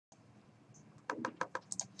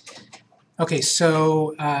Okay,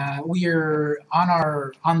 so we're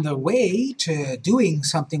on the way to doing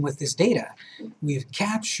something with this data. We've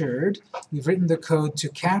written the code to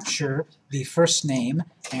capture the first name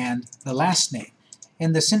and the last name.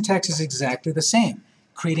 And the syntax is exactly the same.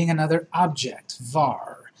 Creating another object,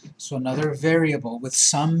 var. So another variable with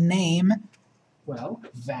some name, well,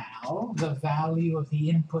 val, the value of the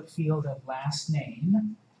input field of last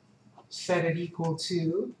name. Set it equal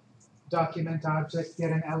to document object,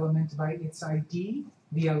 get an element by its ID,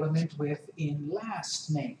 the element with in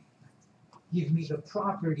last name. Give me the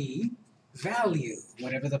property value,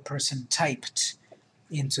 whatever the person typed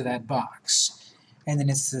into that box. And then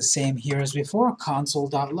it's the same here as before,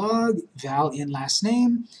 console.log, val in last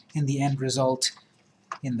name, and the end result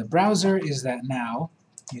in the browser is that now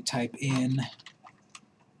you type in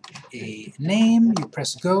a name, you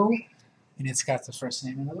press go, and it's got the first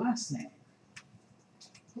name and the last name.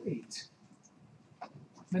 Great.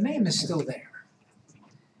 The name is still there.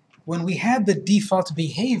 When we had the default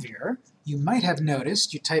behavior, you might have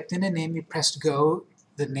noticed you typed in a name, you pressed go,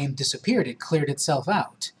 the name disappeared, it cleared itself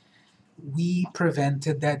out. We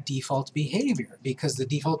prevented that default behavior because the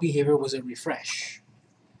default behavior was a refresh.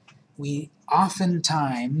 We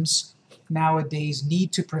oftentimes nowadays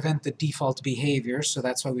need to prevent the default behavior, so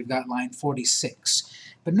that's why we've got line 46.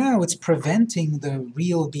 But now it's preventing the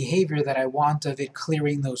real behavior that I want of it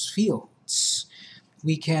clearing those fields.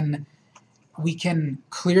 We can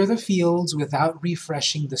clear the fields without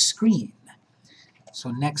refreshing the screen.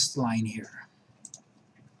 So next line here.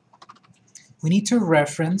 We need to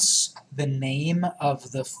reference the name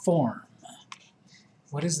of the form.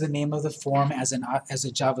 What is the name of the form as a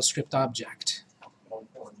JavaScript object?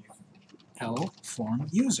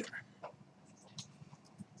 LFormUser.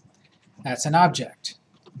 That's an object.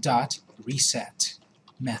 .reset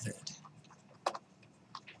method.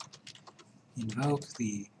 Invoke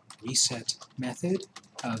the reset method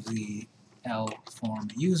of the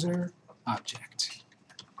LFormUser object.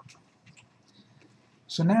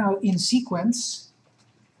 So now, in sequence,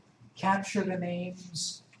 capture the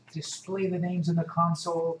names, display the names in the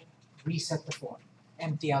console, reset the form,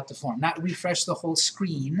 empty out the form. Not refresh the whole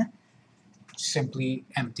screen, simply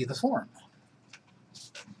empty the form.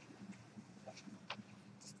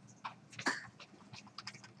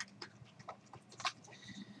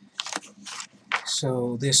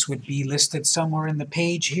 So this would be listed somewhere in the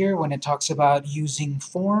page here when it talks about using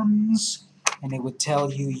forms, and it would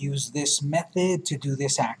tell you use this method to do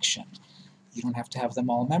this action. You don't have to have them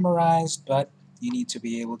all memorized, but you need to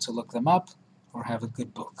be able to look them up or have a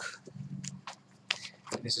good book.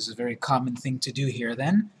 This is a very common thing to do here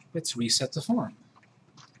then. Let's reset the form.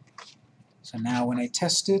 So now when I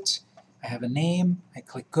test it, I have a name, I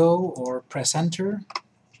click go or press enter.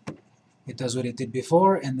 It does what it did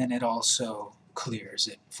before, and then it also clears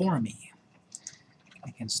it for me.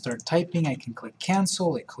 I can start typing, I can click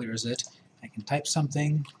cancel, it clears it. I can type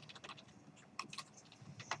something,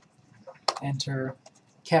 enter,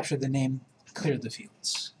 capture the name, clear the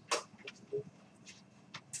fields.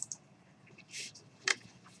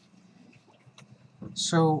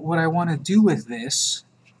 So what I want to do with this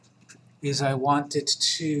is I want it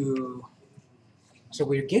to, so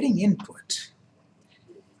we're getting input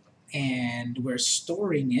and we're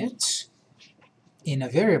storing it in a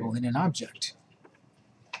variable, in an object.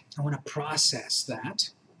 I want to process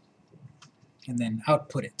that and then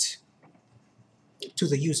output it to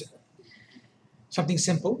the user. Something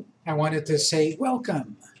simple. I want it to say,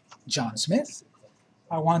 welcome, John Smith.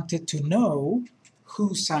 I want it to know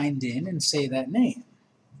who signed in and say that name.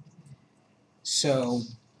 So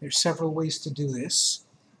there's several ways to do this.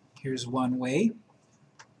 Here's one way.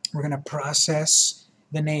 We're going to process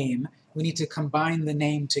the name. We need to combine the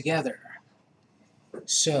name together.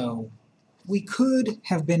 So we could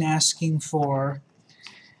have been asking for,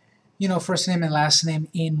 first name and last name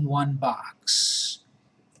in one box.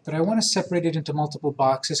 But I want to separate it into multiple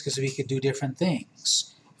boxes because we could do different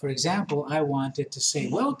things. For example, I want it to say,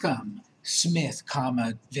 welcome, Smith,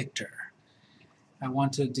 Victor. I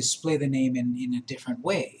want to display the name in a different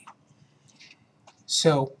way.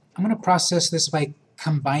 So I'm going to process this by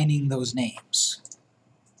combining those names.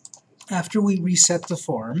 After we reset the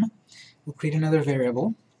form, we'll create another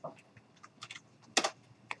variable.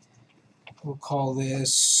 We'll call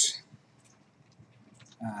this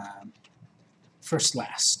first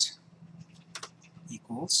last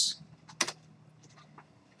equals.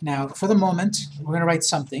 Now, for the moment, we're going to write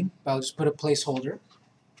something, but I'll just put a placeholder.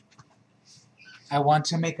 I want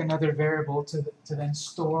to make another variable to then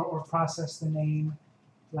store or process the name,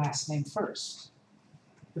 last name first.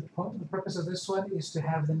 The purpose of this one is to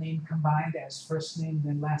have the name combined as first name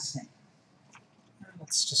then last name.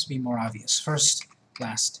 let's just be more obvious. First,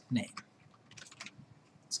 last name.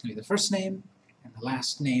 It's going to be the first name and the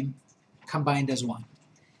last name combined as one.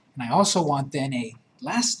 And I also want then a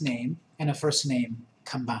last name and a first name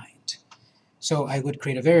combined. So I would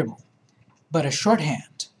create a variable. But a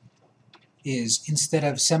shorthand is, instead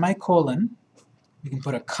of semicolon, you can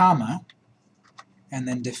put a comma and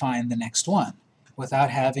then define the next one without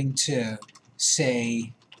having to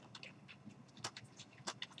say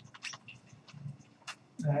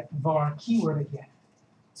that var keyword again.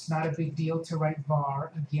 It's not a big deal to write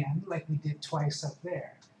var again like we did twice up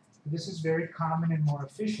there. This is very common and more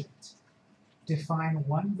efficient. Define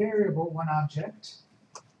one variable, one object,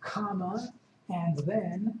 comma, and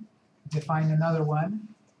then define another one,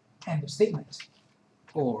 end of statement.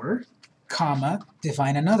 Or, comma,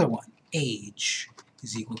 define another one, age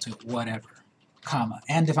is equal to whatever, comma,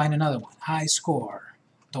 and define another one, high score,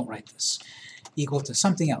 don't write this, equal to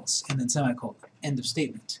something else, and then semicolon, end of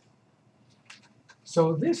statement.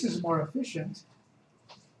 So this is more efficient.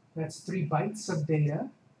 That's 3 bytes of data.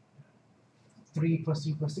 3 plus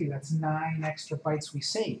 3 plus 3, that's 9 extra bytes we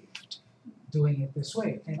saved doing it this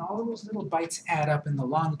way. And all of those little bytes add up in the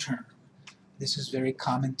long term. This is very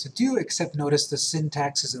common to do, except notice the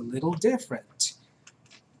syntax is a little different.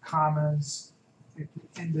 Commas at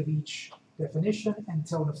the end of each definition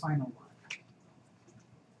until the final one.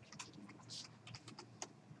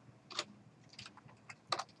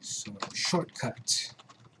 So, shortcut.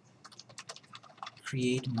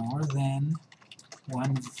 Create more than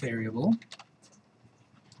one variable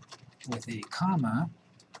with a comma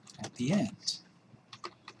at the end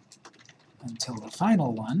until the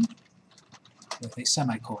final one with a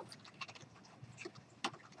semicolon.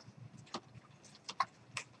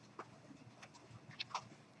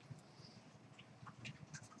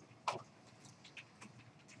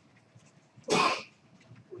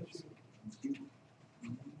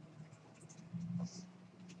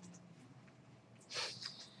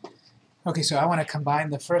 Okay, so I want to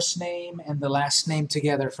combine the first name and the last name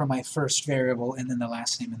together for my first variable, and then the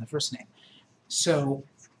last name and the first name. So,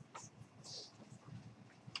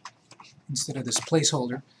 instead of this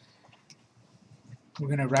placeholder, we're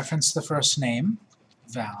going to reference the first name,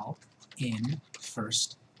 val in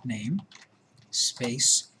first name,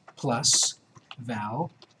 space plus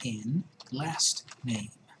val in last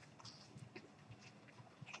name.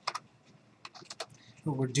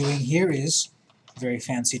 What we're doing here is very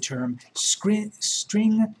fancy term,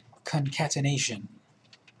 string concatenation,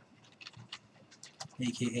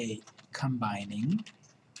 aka combining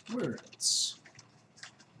words.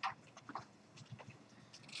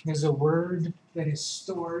 There's a word that is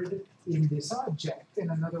stored in this object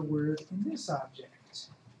and another word in this object.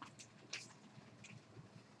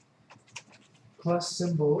 Plus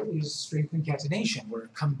symbol is string concatenation. We're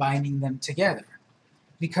combining them together.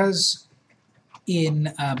 Because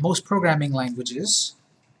in most programming languages,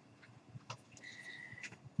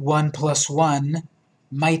 1 plus 1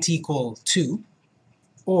 might equal 2,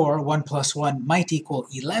 or 1 plus 1 might equal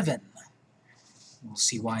 11. We'll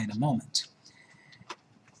see why in a moment.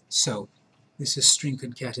 So, this is string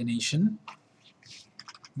concatenation.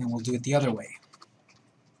 Then we'll do it the other way.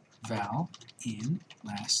 Val in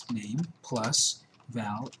last name plus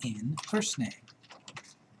val in first name.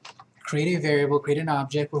 Create a variable, create an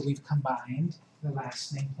object where we've combined the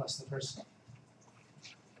last name plus the first name.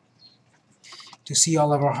 To see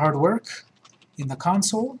all of our hard work in the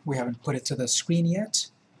console, we haven't put it to the screen yet.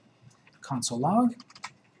 Console log.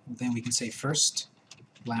 Then we can say first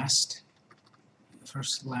last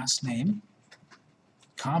name,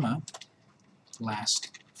 comma,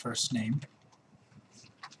 last first name.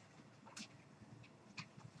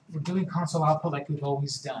 We're doing console output like we've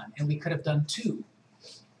always done, and we could have done 2.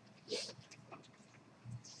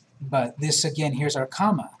 But this, again, here's our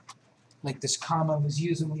comma. Like this comma was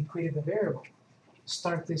used when we created the variable.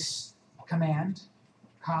 Start this command,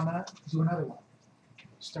 comma, do another one.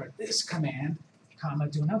 Start this command, comma,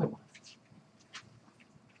 do another one.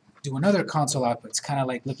 Do another console output. It's kind of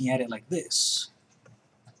like looking at it like this,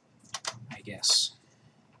 I guess.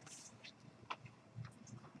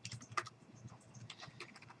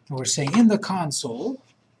 We're saying in the console,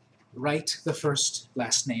 write the first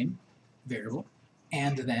last name variable,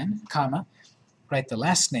 and then, comma, write the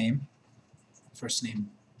last name, first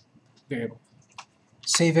name variable.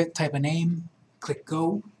 Save it, type a name, click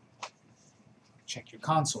Go. Check your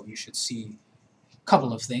console. You should see a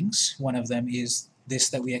couple of things. One of them is this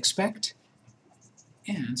that we expect,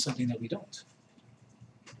 and something that we don't.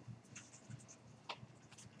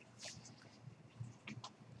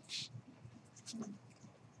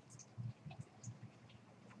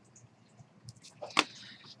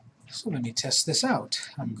 So let me test this out.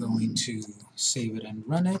 I'm going to save it and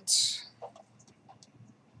run it.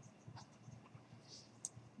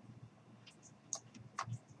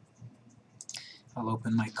 I'll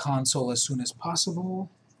open my console as soon as possible.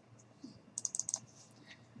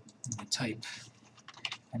 I'm going to type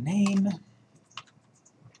a name.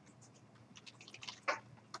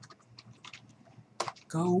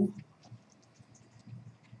 Go.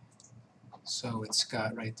 So it's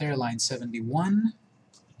got right there, line 71.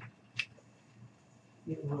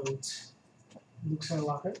 It wrote Luke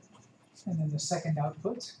Skywalker, and then the second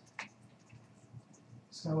output,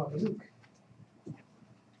 Skywalker Luke.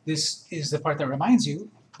 This is the part that reminds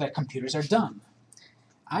you that computers are dumb.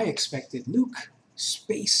 I expected Luke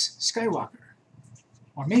space Skywalker.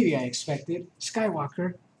 Or maybe I expected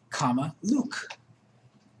Skywalker, comma, Luke.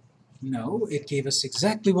 No, it gave us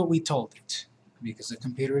exactly what we told it, because the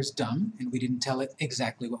computer is dumb and we didn't tell it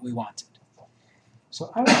exactly what we wanted. So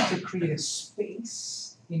I want to create a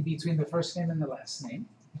space in between the first name and the last name,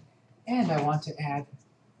 and I want to add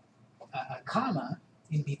a comma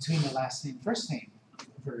in between the last name, first name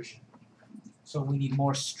version. So we need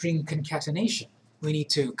more string concatenation. We need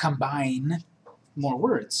to combine more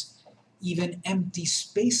words. Even empty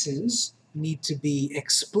spaces need to be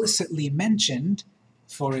explicitly mentioned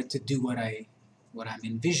for it to do what I'm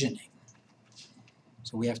envisioning.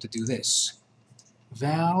 So we have to do this.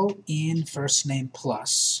 Val in first name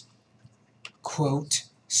plus, quote,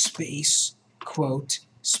 space,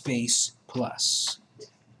 plus.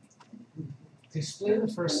 Display the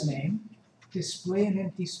first name, display an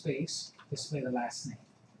empty space, display the last name.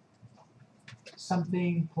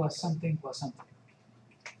 Something plus something plus something.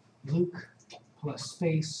 Luke plus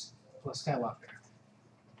space plus Skywalker.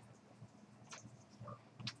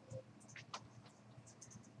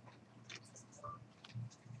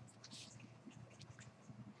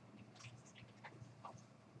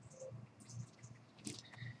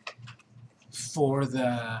 For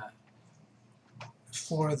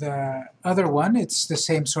the other one, it's the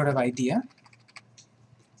same sort of idea.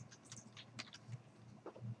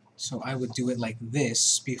 So I would do it like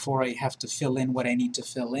this before I have to fill in what I need to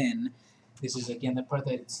fill in. This is again the part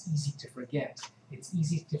that it's easy to forget. It's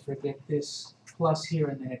easy to forget this plus here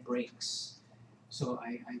and then it breaks. So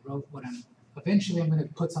I wrote what eventually I'm going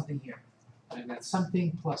to put something here. I've got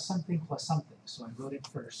something plus something plus something. So I wrote it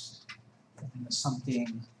first. And the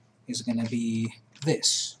something is going to be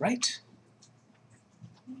this, right?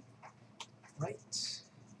 Right.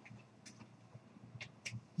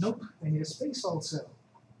 Nope, I need a space also.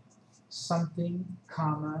 Something,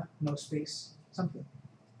 comma, no space, something.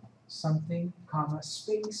 Something, comma,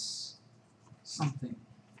 space, something.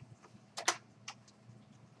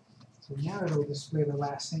 So now it'll display the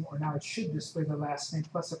last name, or now it should display the last name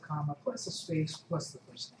plus a comma, plus a space, plus the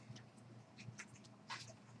first name.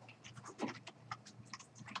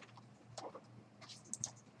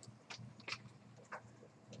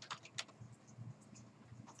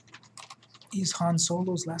 Is Han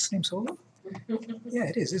Solo's last name Solo? Yeah,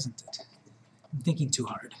 it is, isn't it? I'm thinking too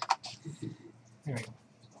hard. There we go.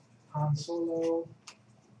 Han Solo,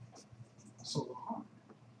 Solo Han.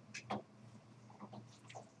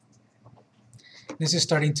 This is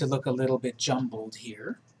starting to look a little bit jumbled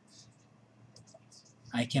here.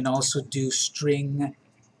 I can also do string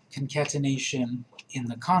concatenation in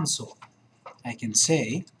the console. I can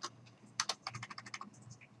say,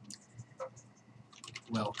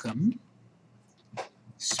 welcome,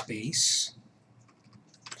 space,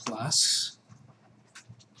 plus.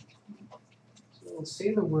 So we'll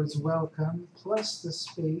say the words welcome, plus the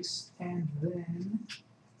space, and then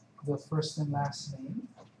the first and last name.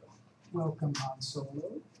 Welcome, Han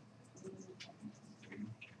Solo.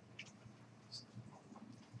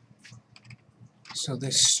 So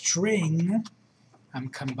the string, I'm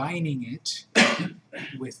combining it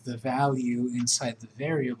with the value inside the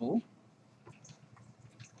variable.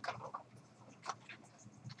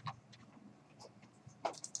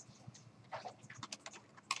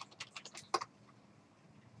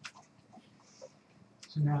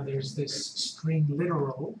 So now there's this string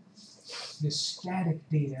literal, this static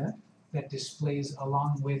data that displays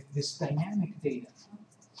along with this dynamic data.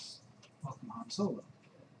 Welcome, Han Solo.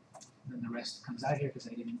 And then the rest comes out here because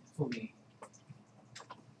I didn't fully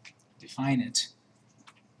define it.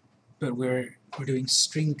 But we're doing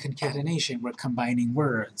string concatenation. We're combining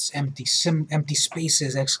words, empty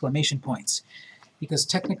spaces, exclamation points. Because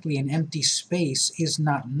technically an empty space is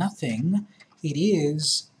not nothing. It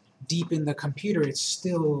is, deep in the computer, it's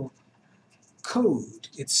still code.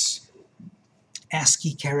 It's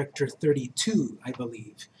ASCII character 32, I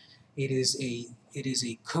believe. It is a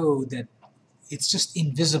code that it's just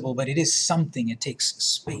invisible, but it is something. It takes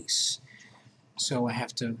space. So I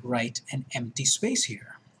have to write an empty space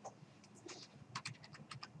here.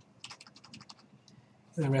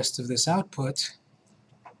 The rest of this output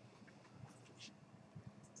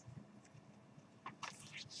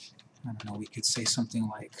I don't know, we could say something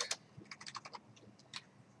like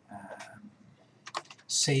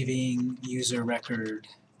saving user record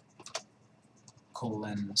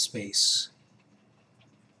colon space.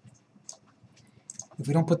 If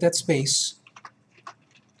we don't put that space,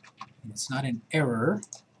 it's not an error,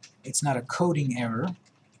 it's not a coding error,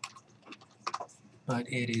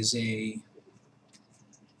 but it is a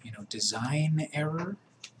design error.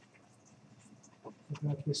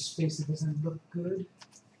 Without this space, it doesn't look good.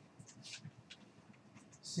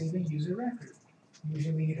 Saving user record.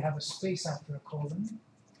 Usually you'd have a space after a colon.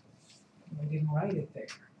 I didn't write it there,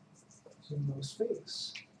 so no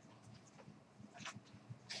space.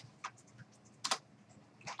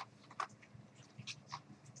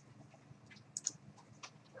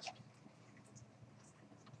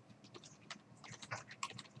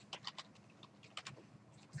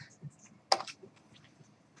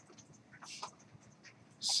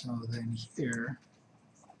 So then here,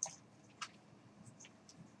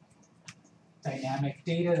 dynamic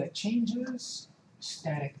data that changes,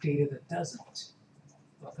 static data that doesn't.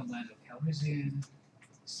 Welcome Land of Calrissian,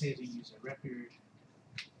 saving user record.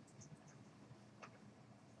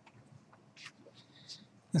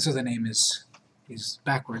 And so the name is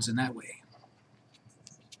backwards in that way.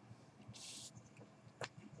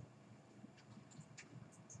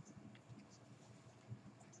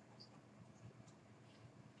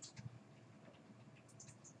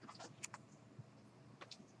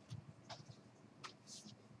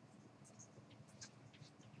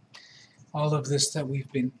 All of this that we've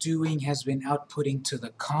been doing has been outputting to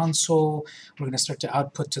the console. We're going to start to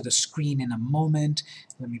output to the screen in a moment.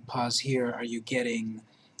 Let me pause here. Are you getting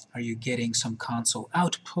some console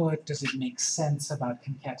output? Does it make sense about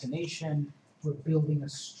concatenation? We're building a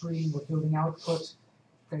string. We're building output.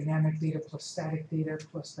 Dynamic data plus static data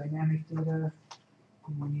plus dynamic data.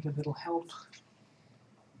 We need a little help.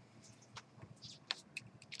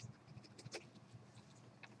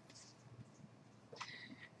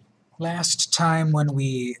 Last time when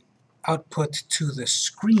we output to the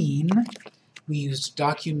screen, we used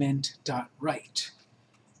document.write.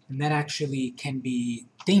 And that actually can be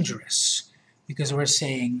dangerous because we're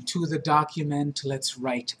saying to the document, let's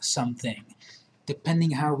write something.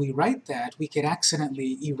 Depending how we write that, we could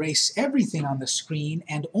accidentally erase everything on the screen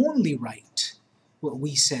and only write what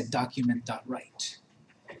we said document.write.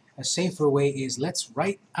 A safer way is let's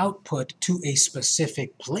write output to a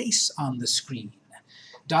specific place on the screen.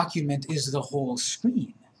 Document is the whole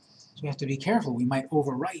screen. So we have to be careful. We might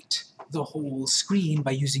overwrite the whole screen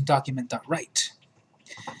by using document.write.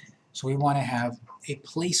 So we want to have a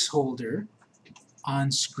placeholder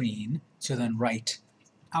on screen to then write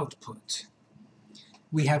output.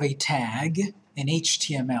 We have a tag, an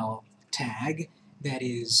HTML tag, that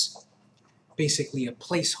is basically a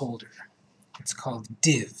placeholder. It's called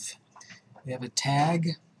div. We have a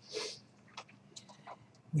tag.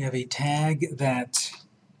 We have a tag that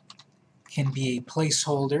can be a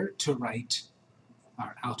placeholder to write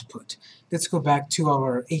our output. Let's go back to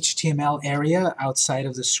our HTML area outside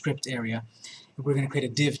of the script area. We're going to create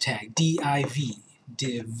a div tag, div,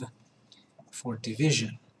 div for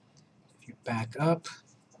division. If you back up,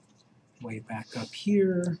 way back up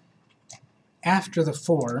here, after the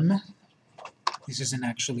form, this isn't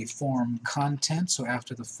actually form content, so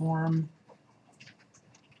after the form,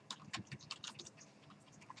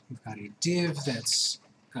 we've got a div that's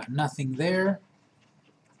got nothing there.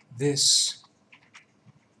 This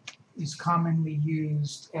is commonly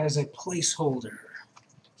used as a placeholder.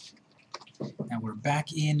 Now we're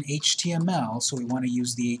back in HTML, so we want to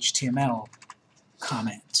use the HTML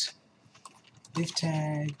comment. Div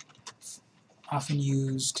tag, often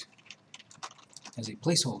used as a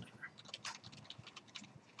placeholder.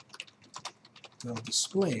 Will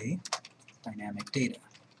display dynamic data.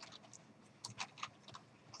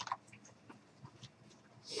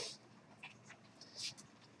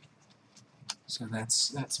 So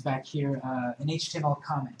that's back here, an HTML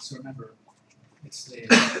comment. So remember, it's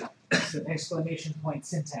the exclamation point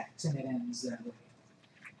syntax, and it ends that way.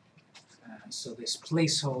 So this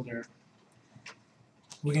placeholder,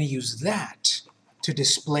 we're going to use that to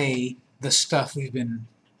display the stuff we've been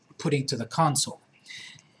putting to the console.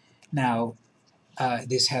 Now,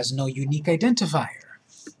 this has no unique identifier,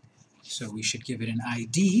 so we should give it an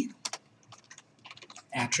ID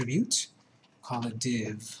attribute, call it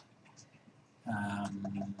div.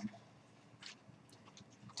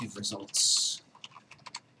 Div results.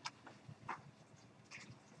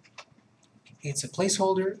 It's a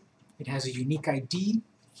placeholder. It has a unique ID.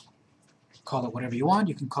 Call it whatever you want.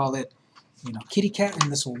 You can call it, kitty cat,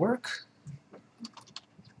 and this will work.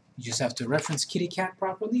 You just have to reference kitty cat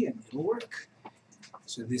properly, and it'll work.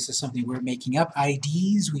 So this is something we're making up.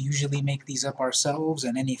 IDs, we usually make these up ourselves,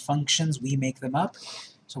 and any functions, we make them up.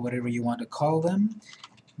 So whatever you want to call them,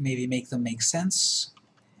 maybe make them make sense.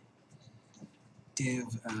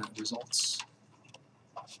 Div results.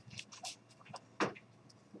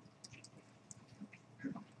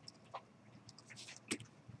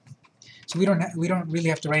 So we don't really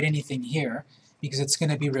have to write anything here because it's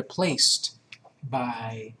going to be replaced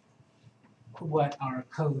by what our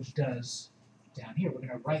code does down here. We're going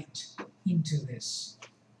to write into this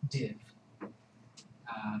div.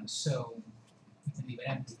 So we can leave it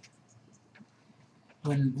empty.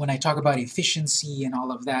 When I talk about efficiency and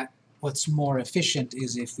all of that, what's more efficient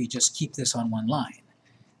is if we just keep this on one line.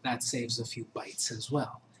 That saves a few bytes as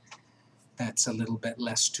well. That's a little bit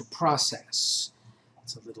less to process.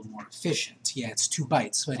 It's a little more efficient. Yeah, it's 2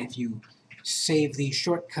 bytes, but if you save these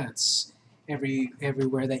shortcuts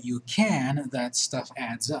everywhere that you can, that stuff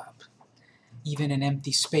adds up. Even an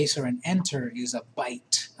empty space or an enter is a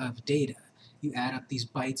byte of data. You add up these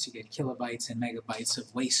bytes, you get kilobytes and megabytes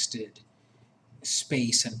of wasted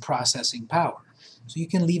space and processing power. So you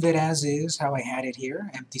can leave it as is, how I had it here,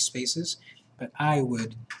 empty spaces, but I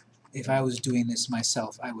would, if I was doing this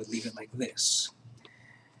myself, I would leave it like this.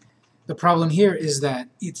 The problem here is that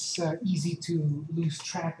it's easy to lose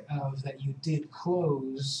track of that you did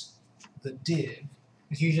close the div,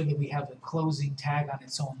 because usually we have a closing tag on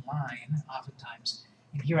its own line, oftentimes.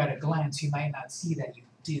 And here at a glance, you might not see that you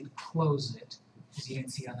did close it, because you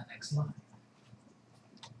didn't see it on the next line.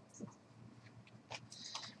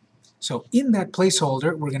 So in that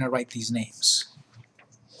placeholder, we're going to write these names.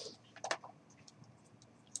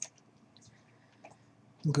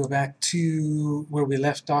 We'll go back to where we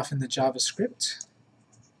left off in the JavaScript.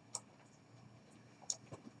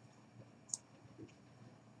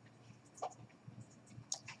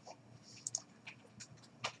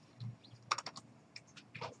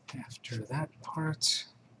 After that part,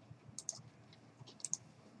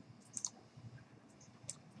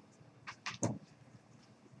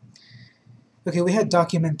 okay, we had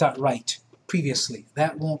document.write previously.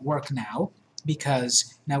 That won't work now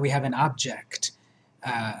because now we have an object.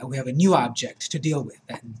 We have a new object to deal with,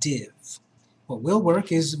 that div. What will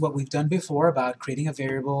work is what we've done before about creating a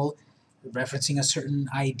variable, referencing a certain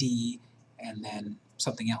ID, and then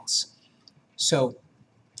something else. So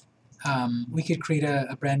we could create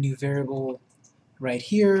a brand new variable right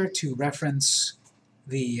here to reference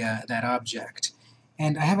that object.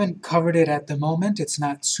 And I haven't covered it at the moment. It's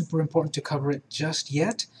not super important to cover it just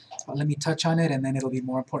yet. But let me touch on it, and then it'll be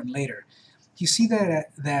more important later. You see that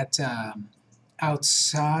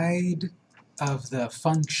outside of the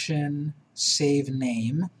function save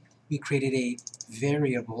name, we created a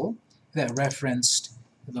variable that referenced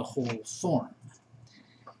the whole form.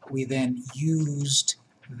 We then used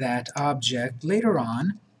that object later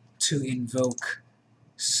on to invoke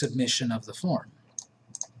submission of the form.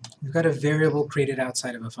 We've got a variable created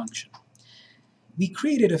outside of a function. We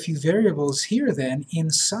created a few variables here then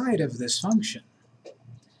inside of this function.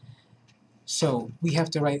 So we have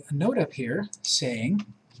to write a note up here saying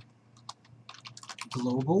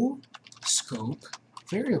global scope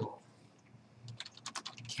variable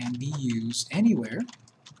can be used anywhere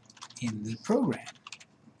in the program.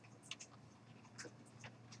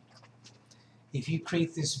 If you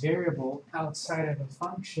create this variable outside of a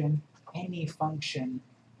function, any function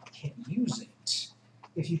can use it.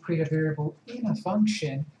 If you create a variable in a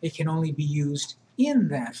function, it can only be used in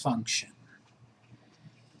that function.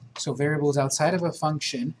 So variables outside of a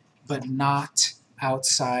function, but not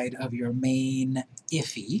outside of your main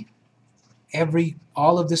IIFE.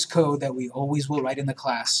 All of this code that we always will write in the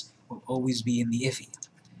class will always be in the IIFE.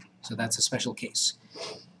 So that's a special case.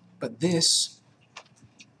 But this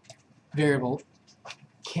variable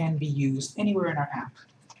can be used anywhere in our app,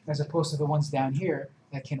 as opposed to the ones down here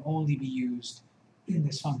that can only be used in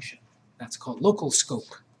this function. That's called local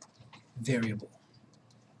scope variable.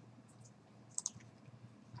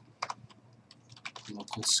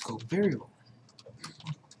 Local scope variable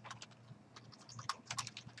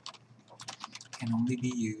can only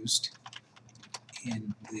be used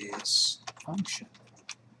in this function.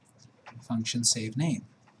 Function save name.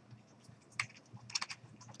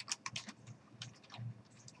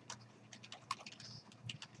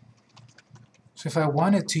 So if I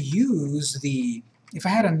wanted to use if I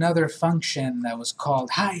had another function that was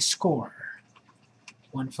called high score,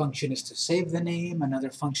 one function is to save the name, another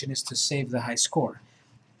function is to save the high score.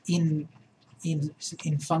 In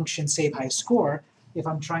in function save high score, if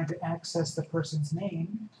I'm trying to access the person's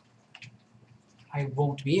name, I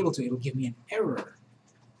won't be able to. It will give me an error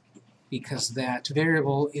because that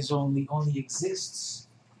variable is only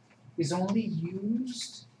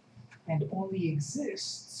used and only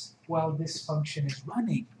exists while this function is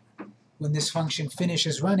running. When this function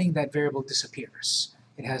finishes running, that variable disappears.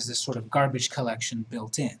 It has this sort of garbage collection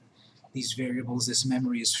built in. These variables, this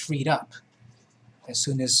memory is freed up. As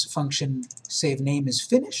soon as function save name is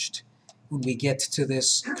finished, when we get to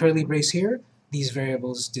this curly brace here, these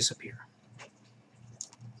variables disappear.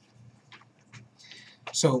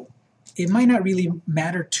 So it might not really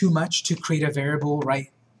matter too much to create a variable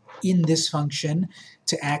right in this function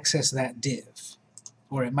to access that div,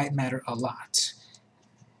 or it might matter a lot.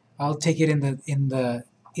 I'll take it in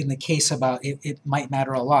the case about it might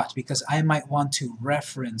matter a lot because I might want to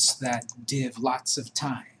reference that div lots of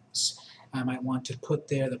times. I might want to put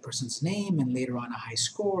there the person's name and later on a high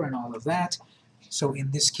score and all of that. So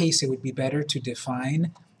in this case, it would be better to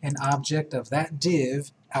define an object of that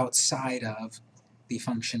div outside of the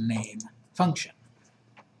function name function.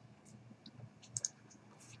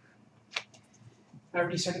 I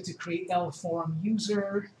already started to create L-form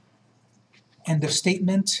user. End of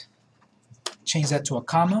statement. Change that to a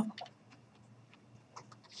comma.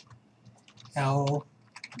 L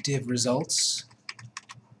div results.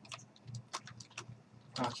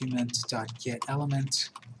 Document.getElement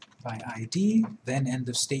by ID. Then end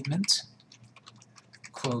of statement.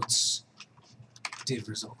 Quotes div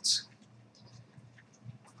results.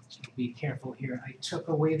 Be careful here. I took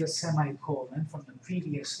away the semicolon from the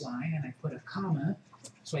previous line and I put a comma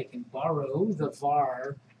so I can borrow the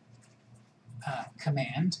var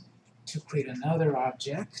command to create another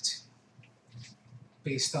object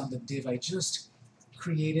based on the div I just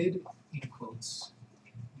created in quotes.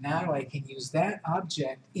 Now I can use that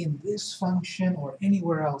object in this function or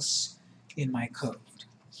anywhere else in my code.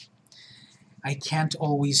 I can't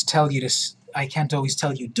always tell you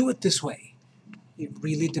do it this way. It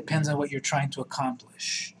really depends on what you're trying to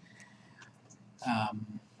accomplish.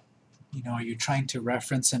 You know, are you trying to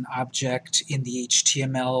reference an object in the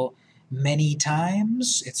HTML many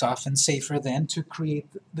times? It's often safer then to create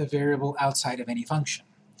the variable outside of any function.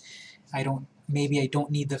 Maybe I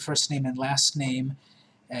don't need the first name and last name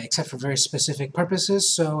except for very specific purposes,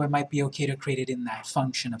 so it might be okay to create it in that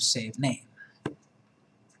function of save name.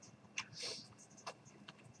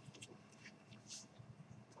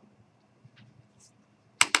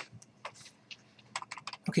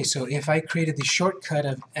 Okay, so if I created the shortcut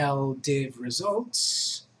of ldiv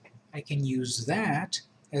results, I can use that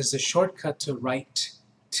as the shortcut to write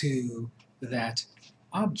to that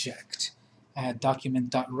object. Add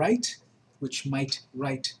document.write, which might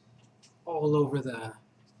write all over the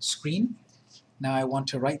screen. Now I want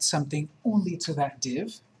to write something only to that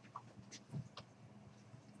div.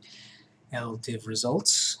 ldiv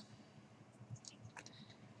results.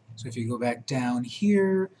 So if you go back down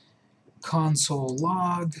here, console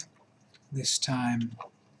log, this time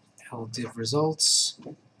ldiv results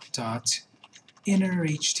dot inner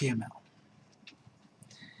HTML,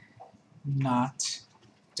 not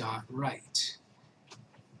dot write.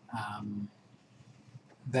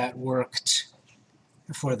 That worked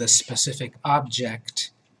for the specific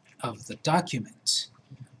object of the document.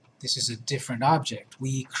 This is a different object.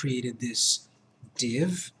 We created this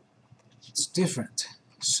div. It's different.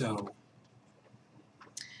 So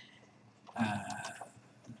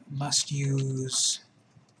must use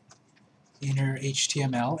inner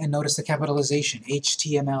HTML, and notice the capitalization.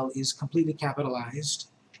 HTML is completely capitalized,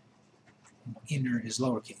 inner is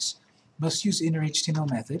lowercase. Must use inner HTML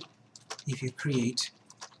method if you create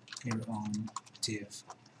your own div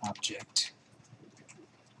object.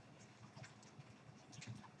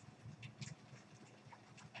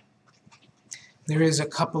 There is a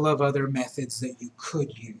couple of other methods that you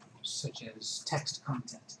could use, such as text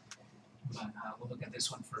content. But we'll look at this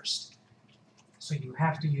one first. So you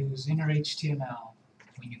have to use inner HTML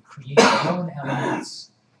when you create your own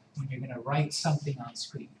elements, when you're going to write something on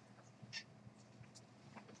screen.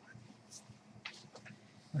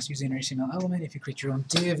 Must use inner HTML element if you create your own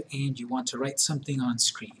div and you want to write something on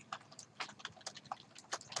screen.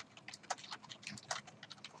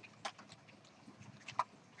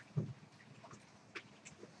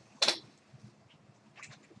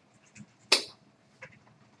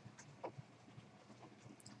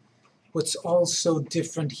 What's also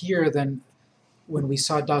different here than when we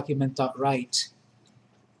saw document.write,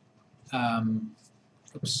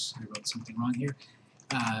 oops, I wrote something wrong here.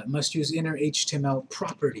 Must use inner HTML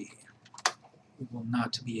property. It will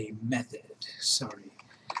not be a method, sorry.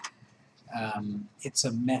 It's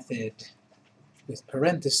a method with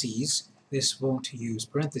parentheses. This won't use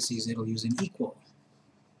parentheses, it'll use an equal.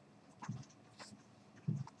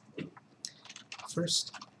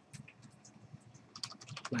 First,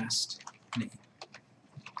 last name.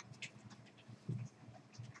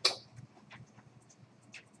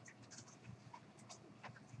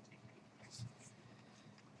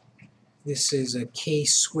 This is a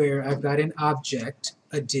case where I've got an object,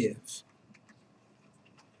 a div.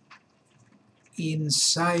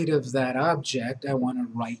 Inside of that object, I want to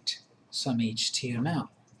write some HTML.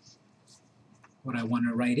 What I want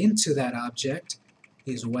to write into that object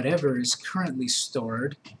is whatever is currently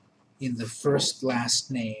stored in the first last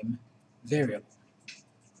name variable,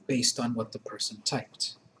 based on what the person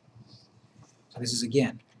typed. So this is,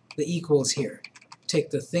 again, the equals here. Take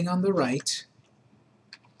the thing on the right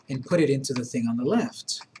and put it into the thing on the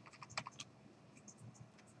left,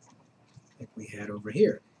 like we had over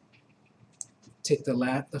here. Take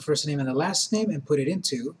the first name and the last name and put it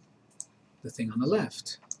into the thing on the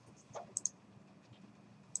left.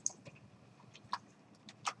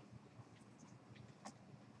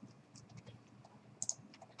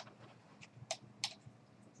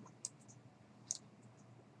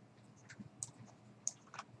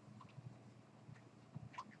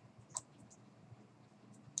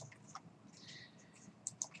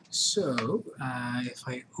 So,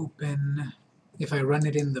 if I run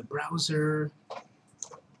it in the browser,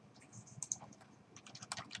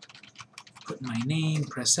 put my name,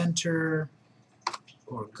 press enter,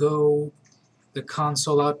 or go, the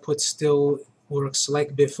console output still works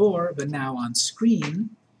like before, but now on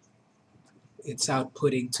screen, it's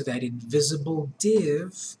outputting to that invisible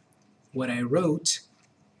div what I wrote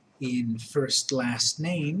in first last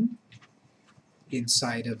name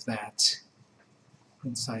inside of that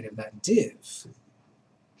div.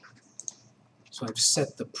 So I've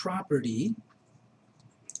set the property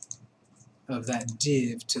of that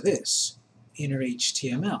div to this, inner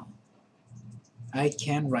HTML. I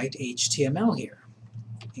can write HTML here.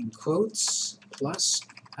 In quotes, plus,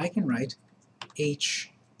 I can write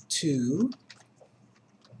H2.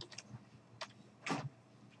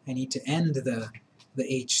 I need to end the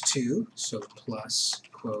H2, so plus,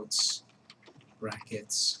 quotes,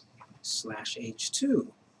 brackets, slash H2.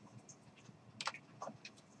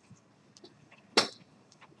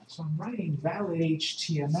 So I'm writing valid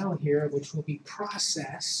HTML here, which will be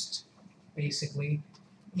processed, basically,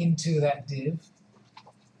 into that div.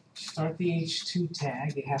 Start the H2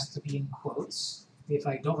 tag, it has to be in quotes. If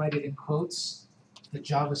I don't write it in quotes, the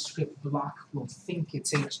JavaScript block will think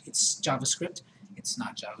it's JavaScript. It's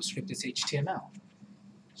not JavaScript, it's HTML.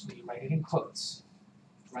 So you write it in quotes.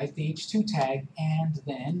 Write the H2 tag, and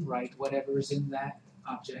then write whatever is in that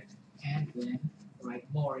object, and then write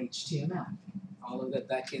more HTML. All of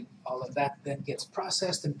that then gets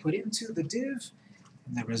processed and put into the div,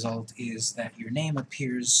 and the result is that your name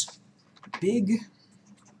appears big,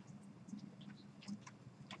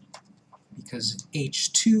 because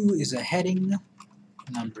H2 is a heading,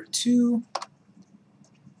 number 2.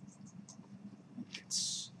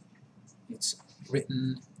 It's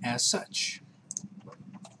written as such.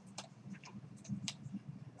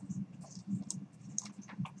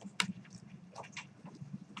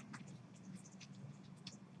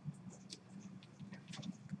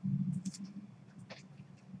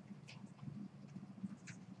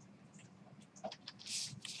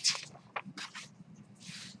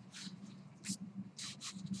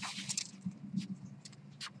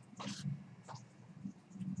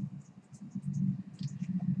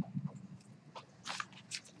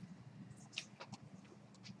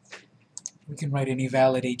 We can write any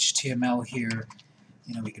valid HTML here.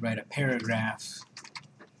 You know, we could write a paragraph.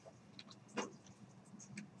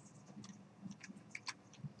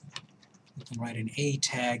 We can write an A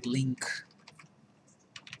tag link.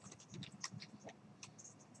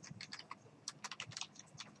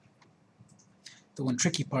 The one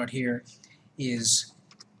tricky part here is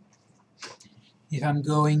if I'm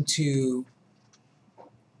going to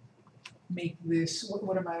make this,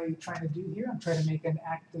 what am I trying to do here? I'm trying to make an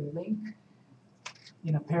active link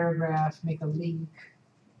in a paragraph, make a link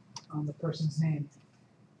on the person's name.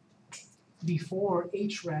 Before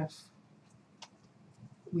href,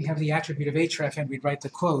 we have the attribute of href, and we'd write the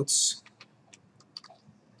quotes.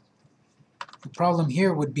 The problem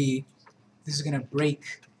here would be this is going to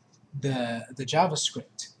break the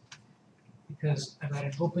JavaScript, because I've got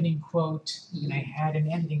an opening quote and I had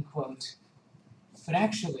an ending quote, but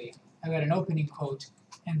actually I've got an opening quote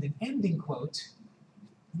and an ending quote,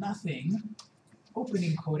 nothing.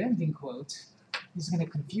 Opening quote, ending quote is going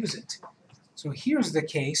to confuse it. So here's the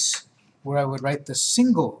case where I would write the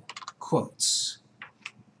single quotes.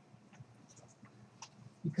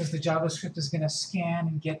 because the JavaScript is going to scan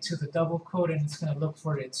and get to the double quote, and it's going to look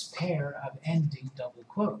for its pair of ending double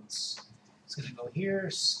quotes. It's going to go here,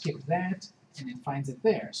 skip that, and it finds it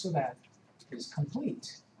there. So that is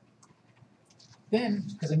complete. Then,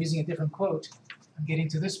 because I'm using a different quote, I'm getting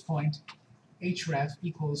to this point, href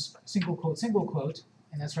equals single quote,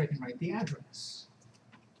 and that's where I can write the address.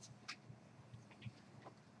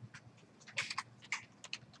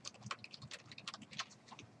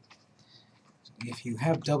 If you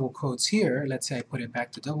have double quotes here, let's say I put it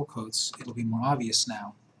back to double quotes, it'll be more obvious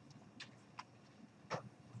now.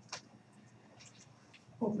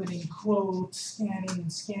 Opening quote,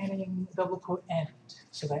 scanning, double quote, end.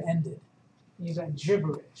 So that ended. You got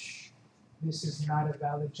gibberish. This is not a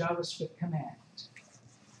valid JavaScript command.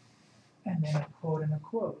 And then a quote and a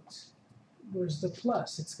quote. Where's the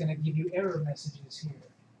plus? It's going to give you error messages here.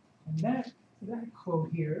 And that quote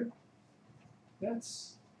here,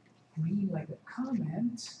 that's green like a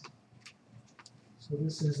comment. So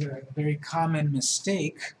this is a very common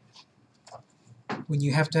mistake. When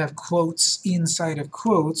you have to have quotes inside of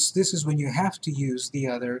quotes, this is when you have to use the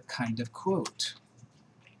other kind of quote.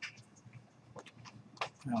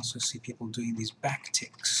 I also see people doing these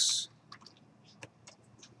backticks,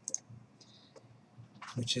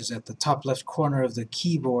 which is at the top left corner of the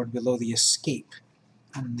keyboard below the escape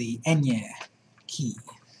and the Enye key.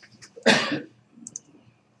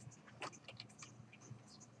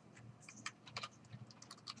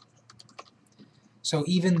 So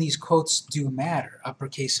even these quotes do matter.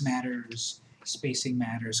 Uppercase matters, spacing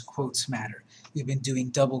matters, quotes matter. We've been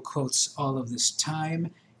doing double quotes all of this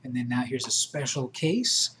time, and then now here's a special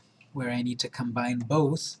case where I need to combine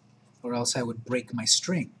both, or else I would break my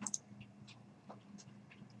string.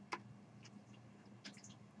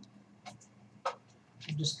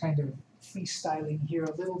 I'm just kind of freestyling here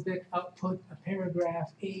a little bit. Output a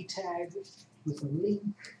paragraph, a tag with a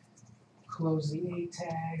link, close the a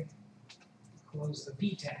tag, close the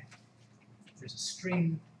b tag. There's a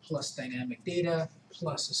string plus dynamic data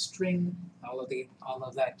plus a string. All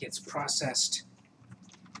of that gets processed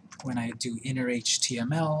when I do inner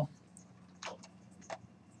HTML.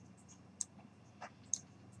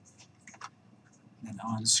 And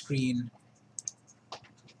on screen,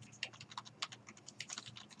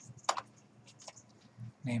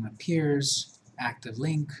 name appears, active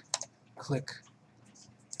link, click,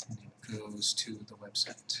 and it goes to the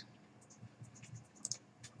website.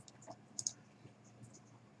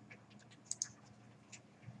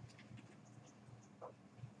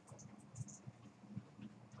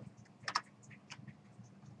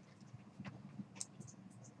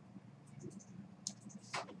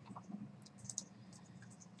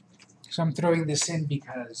 So I'm throwing this in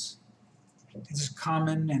because this is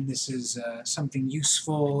common and this is something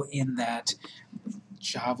useful in that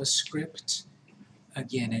JavaScript,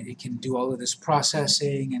 again, it can do all of this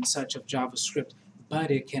processing and such of JavaScript,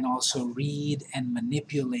 but it can also read and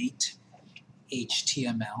manipulate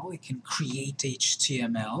HTML. It can create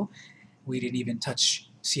HTML. We didn't even touch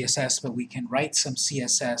CSS, but we can write some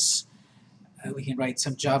CSS. We can write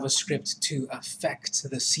some JavaScript to affect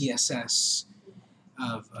the CSS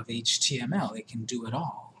of HTML. It can do it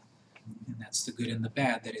all. And that's the good and the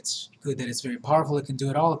bad. That it's good that it's very powerful, it can do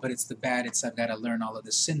it all, but it's the bad, it's I've got to learn all of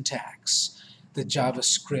the syntax. The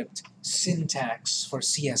JavaScript syntax for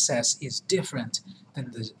CSS is different than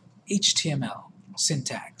the HTML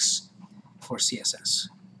syntax for CSS.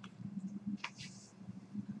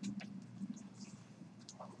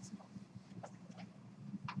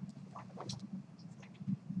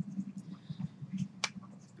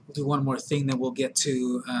 We'll do one more thing, then we'll get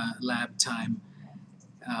to lab time.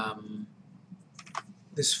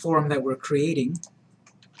 This form that we're creating,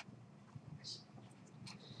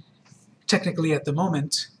 technically at the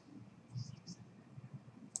moment,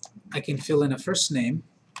 I can fill in a first name,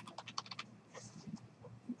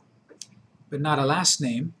 but not a last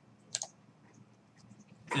name,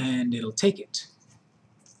 and it'll take it.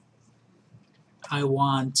 I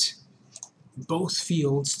want both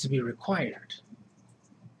fields to be required.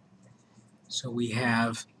 So we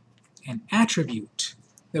have an attribute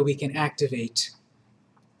that we can activate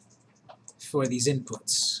for these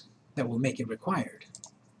inputs that will make it required.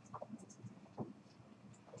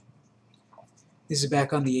 This is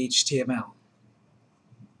back on the HTML.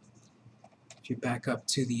 If you back up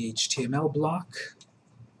to the HTML block,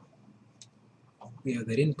 we have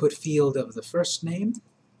that input field of the first name,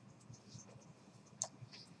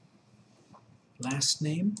 last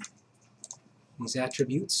name, these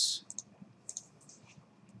attributes.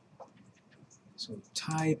 So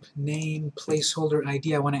type, name, placeholder,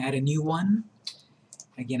 ID. I want to add a new one.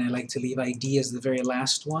 Again, I like to leave ID as the very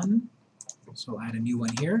last one. So I'll add a new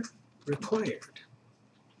one here, required.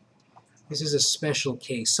 This is a special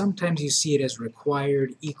case. Sometimes you see it as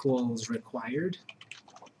required equals required.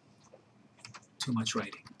 Too much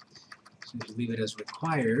writing. So if you leave it as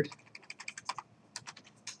required,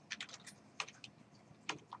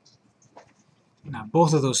 now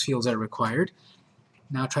both of those fields are required.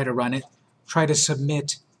 Now try to run it. Try to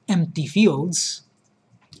submit empty fields,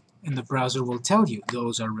 and the browser will tell you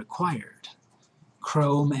those are required.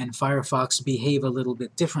 Chrome and Firefox behave a little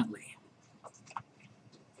bit differently.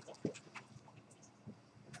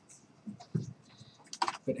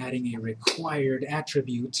 But adding a required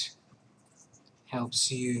attribute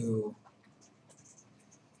helps you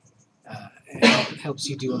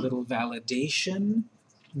do a little validation,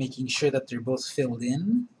 making sure that they're both filled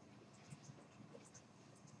in.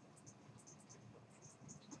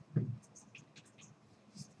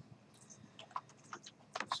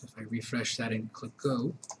 So if I refresh that and click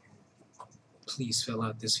go, please fill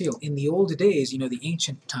out this field. In the old days, you know, the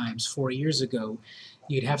ancient times, 4 years ago,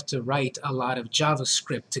 you'd have to write a lot of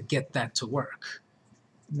JavaScript to get that to work.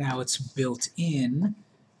 Now it's built in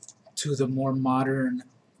to the more modern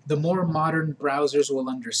browsers will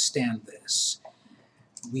understand this.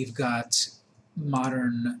 We've got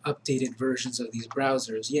modern, updated versions of these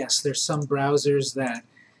browsers. Yes, there's some browsers that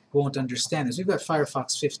won't understand this. We've got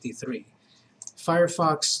Firefox 53.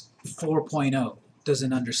 Firefox 4.0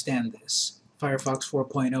 doesn't understand this. Firefox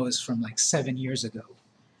 4.0 is from like 7 years ago.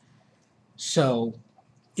 So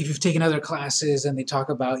if you've taken other classes and they talk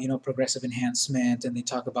about, you know, progressive enhancement and they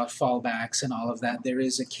talk about fallbacks and all of that, there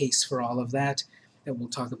is a case for all of that that we'll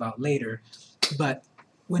talk about later. But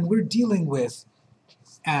when we're dealing with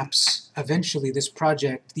apps, eventually these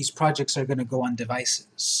projects are going to go on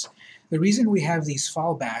devices. The reason we have these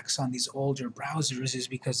fallbacks on these older browsers is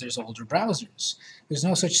because there's older browsers. There's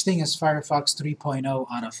no such thing as Firefox 3.0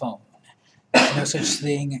 on a phone. There's no such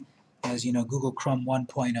thing as, you know, Google Chrome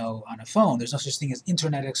 1.0 on a phone. There's no such thing as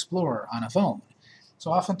Internet Explorer on a phone.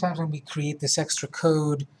 So oftentimes when we create this extra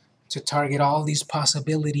code to target all these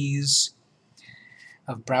possibilities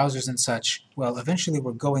of browsers and such, well, eventually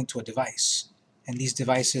we're going to a device. And these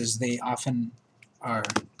devices, they often are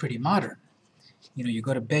pretty modern. You know, you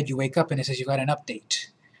go to bed, you wake up, and it says you got an update.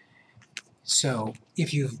 So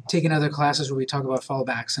if you've taken other classes where we talk about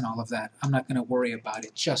fallbacks and all of that, I'm not going to worry about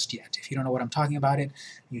it just yet. If you don't know what I'm talking about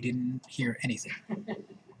you didn't hear anything.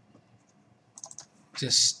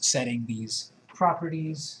 Just setting these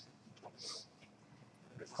properties,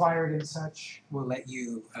 required and such, will let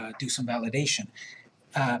you do some validation.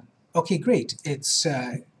 Okay, great. It's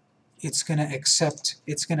going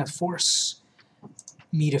to force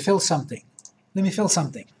me to fill something. Let me fill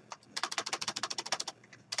something.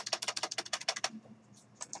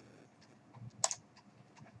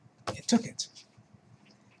 It took it.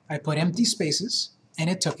 I put empty spaces, and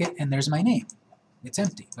it took it, and there's my name. It's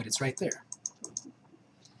empty, but it's right there.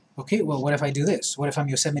 Okay, well, what if I do this? What if I'm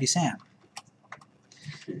Yosemite Sam?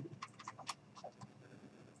 It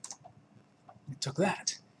took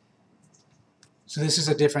that. So this is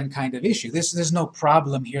a different kind of issue. There's no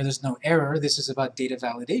problem here. There's no error. This is about data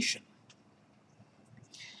validation.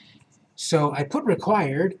 So I put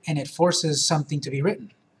required, and it forces something to be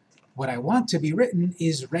written. What I want to be written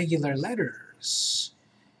is regular letters.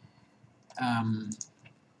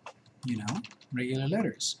 You know, regular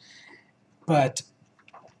letters. But,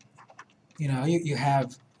 you know, you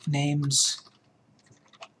have names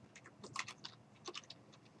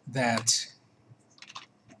that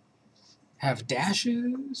have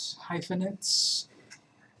dashes, hyphenates.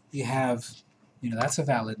 You have, you know, that's a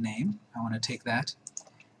valid name. I want to take that.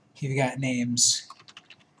 You've got names,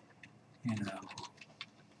 you know,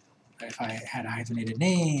 if I had a hyphenated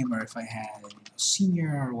name, or if I had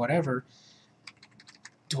senior or whatever,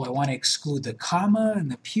 do I want to exclude the comma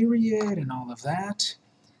and the period and all of that?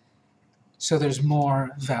 So there's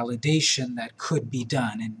more validation that could be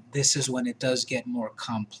done, and this is when it does get more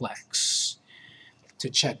complex. To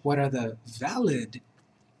check what are the valid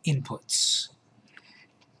inputs.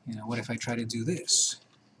 You know, what if I try to do this?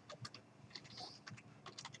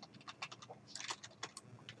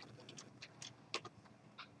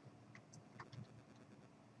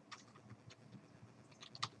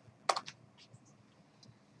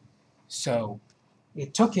 So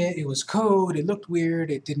it took it, it was code, it looked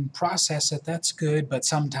weird, it didn't process it, that's good, but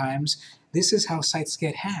sometimes this is how sites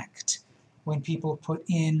get hacked. When people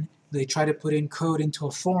they try to put in code into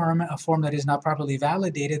a form that is not properly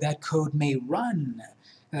validated, that code may run,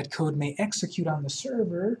 that code may execute on the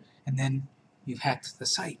server, and then you've hacked the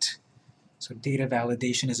site. So data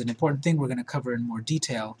validation is an important thing we're going to cover in more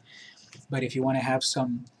detail. But if you want to have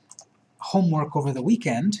some homework over the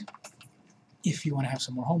weekend, if you want to have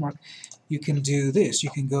some more homework, you can do this. You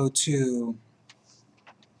can go to,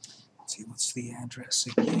 let's see, what's the address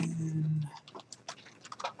again?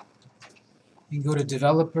 You can go to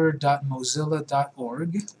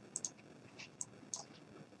developer.mozilla.org.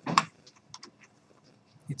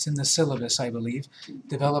 It's in the syllabus, I believe,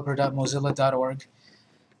 developer.mozilla.org.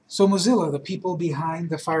 So Mozilla, the people behind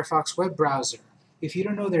the Firefox web browser, if you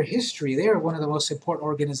don't know their history, they are one of the most important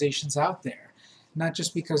organizations out there. Not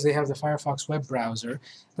just because they have the Firefox web browser,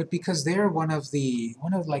 but because they're one of the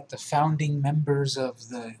founding members of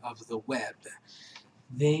the web.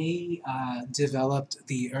 They developed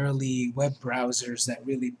the early web browsers that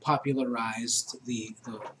really popularized the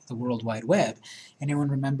World Wide Web. Anyone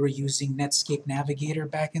remember using Netscape Navigator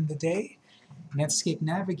back in the day? Netscape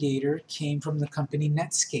Navigator came from the company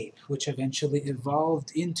Netscape, which eventually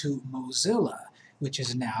evolved into Mozilla, which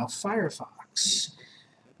is now Firefox.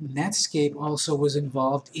 Netscape also was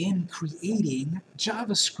involved in creating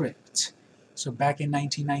JavaScript. So back in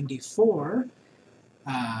 1994,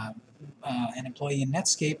 an employee in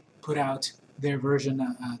Netscape put out their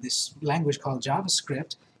version, this language called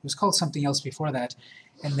JavaScript. It was called something else before that.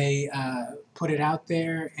 And they put it out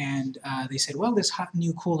there, and they said, well, this hot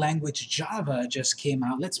new cool language Java just came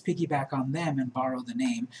out. Let's piggyback on them and borrow the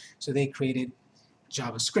name. So they created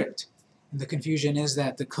JavaScript. And the confusion is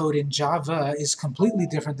that the code in Java is completely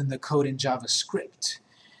different than the code in JavaScript,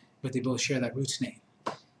 but they both share that root name.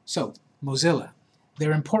 So, Mozilla.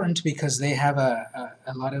 They're important because they have a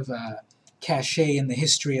lot of cachet in the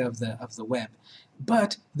history of the web.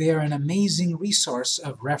 But they are an amazing resource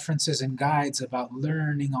of references and guides about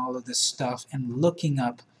learning all of this stuff and looking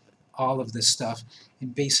up all of this stuff.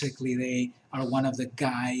 And basically they are one of the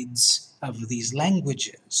guides of these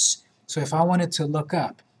languages. So if I wanted to look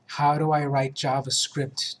up how do I write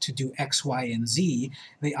JavaScript to do X, Y, and Z,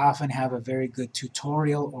 they often have a very good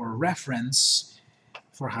tutorial or reference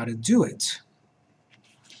for how to do it.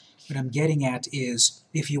 What I'm getting at is,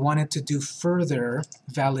 if you wanted to do further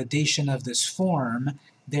validation of this form,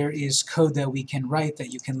 there is code that we can write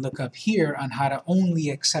that you can look up here on how to only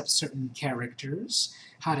accept certain characters,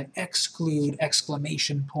 how to exclude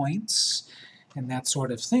exclamation points, and that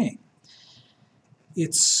sort of thing.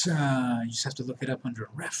 It's, you just have to look it up under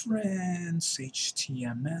reference,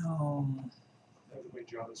 HTML. That's the way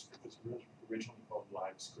JavaScript was originally called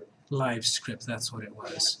LiveScript. LiveScript, that's what it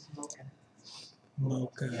was.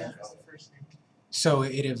 Mocha. Yeah, that's the first name. So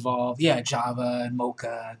it evolved, yeah, Java and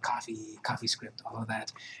Mocha, CoffeeScript, all of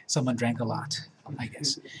that. Someone drank a lot, I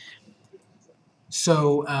guess.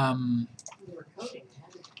 So, We were coding,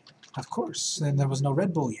 of course, and there was no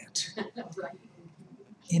Red Bull yet. right?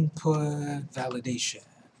 Input validation.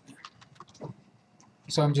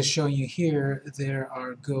 So I'm just showing you here, there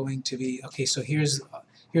are going to be, okay, so here's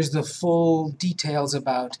the full details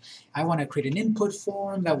about, I want to create an input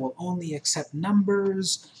form that will only accept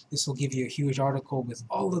numbers. This will give you a huge article with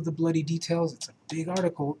all of the bloody details. It's a big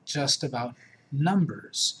article just about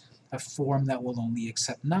numbers. A form that will only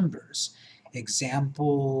accept numbers.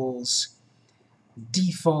 Examples,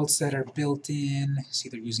 defaults that are built in. See,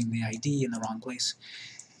 they're using the ID in the wrong place.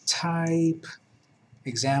 Type,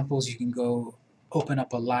 examples, you can go open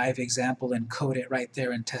up a live example and code it right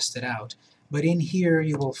there and test it out. But in here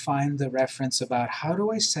you will find the reference about how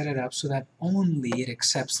do I set it up so that only it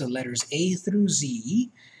accepts the letters A through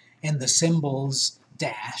Z and the symbols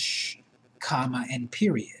dash, comma, and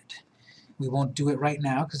period. We won't do it right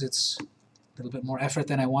now because it's a little bit more effort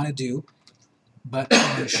than I want to do. But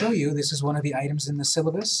I'm going to show you, this is one of the items in the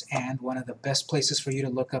syllabus and one of the best places for you to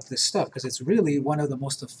look up this stuff because it's really one of the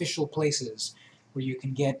most official places where you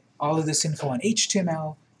can get all of this info on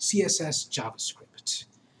HTML, CSS, JavaScript.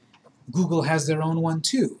 Google has their own one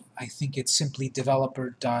too. I think it's simply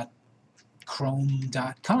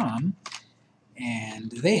developer.chrome.com,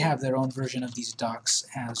 and they have their own version of these docs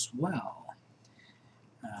as well.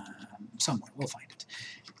 Somewhere, we'll find it.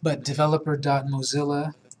 But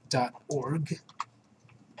developer.mozilla.org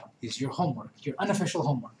is your homework, your unofficial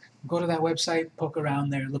homework. Go to that website, poke around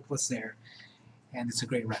there, look what's there, and it's a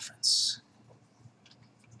great reference.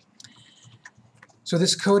 So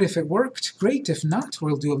this code, if it worked, great. If not,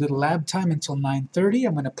 we'll do a little lab time until 9:30.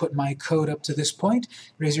 I'm going to put my code up to this point.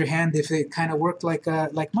 Raise your hand if it kind of worked like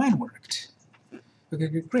mine worked. Okay,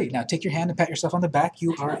 great. Now take your hand and pat yourself on the back.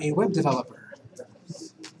 You are a web developer.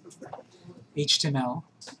 HTML,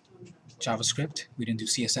 JavaScript. We didn't do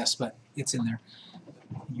CSS, but it's in there.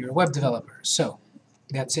 You're a web developer. So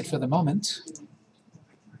that's it for the moment.